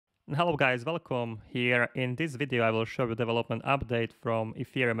And hello guys, welcome here. In this video I will show you development update from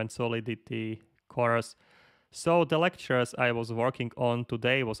Ethereum and Solidity course. So the lectures I was working on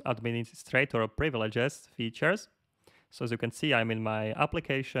today was administrator privileges features. So as you can see, I'm in my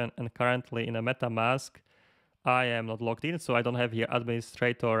application and currently in a MetaMask. I am not logged in, so I don't have here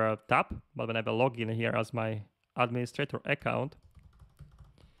administrator tab, but when I will log in here as my administrator account,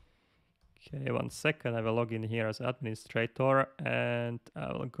 okay, 1 second, I will log in here as administrator and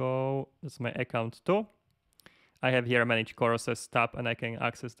I will go, that's my account too. I have here a manage courses tab and I can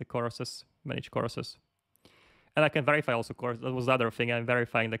access the courses, manage courses. And I can verify also courses. That was the other thing, I'm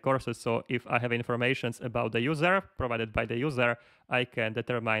verifying the courses. So if I have information about the user provided by the user, I can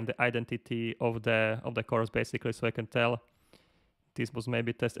determine the identity of the course basically. So I can tell this was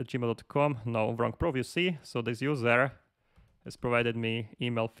maybe test@gmail.com. No, wrong proof, you see. So this user has provided me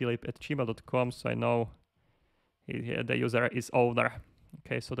email philip@gmail.com, so I know the user is owner.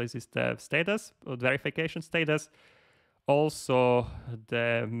 Okay, so this is the status, verification status. Also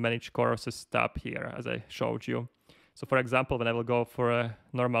the manage courses tab here, as I showed you. So for example, when I will go for a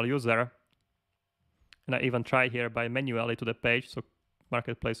normal user, and I even try here by manually to the page, so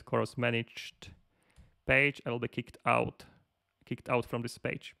marketplace course managed page, I will be kicked out from this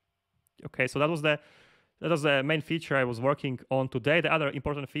page. Okay, so that was the main feature I was working on today. The other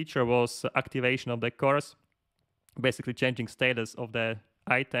important feature was activation of the course, basically changing status of the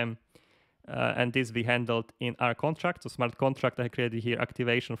item. And this we handled in our contract. So smart contract, I created here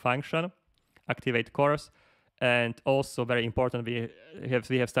activation function, activate course. And also very important, we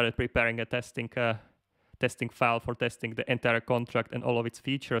have started preparing a testing file for testing the entire contract and all of its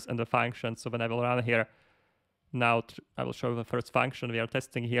features and the functions. So when I will run here, now I will show you the first function we are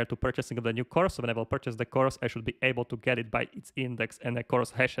testing here to purchasing of the new course. So when I will purchase the course, I should be able to get it by its index and the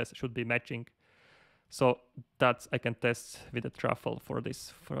course hashes should be matching. So that's I can test with a truffle for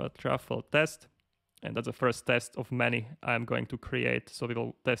a truffle test. And that's the first test of many I'm going to create. So we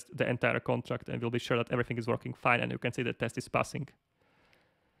will test the entire contract and we'll be sure that everything is working fine. And you can see the test is passing.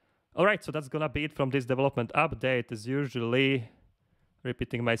 All right, so that's gonna be it from this development update. As usually,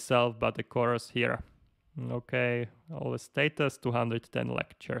 repeating myself, but the course here. Okay, all the status, 210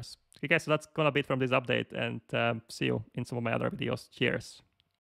 lectures. Okay, so that's gonna be it from this update and see you in some of my other videos. Cheers.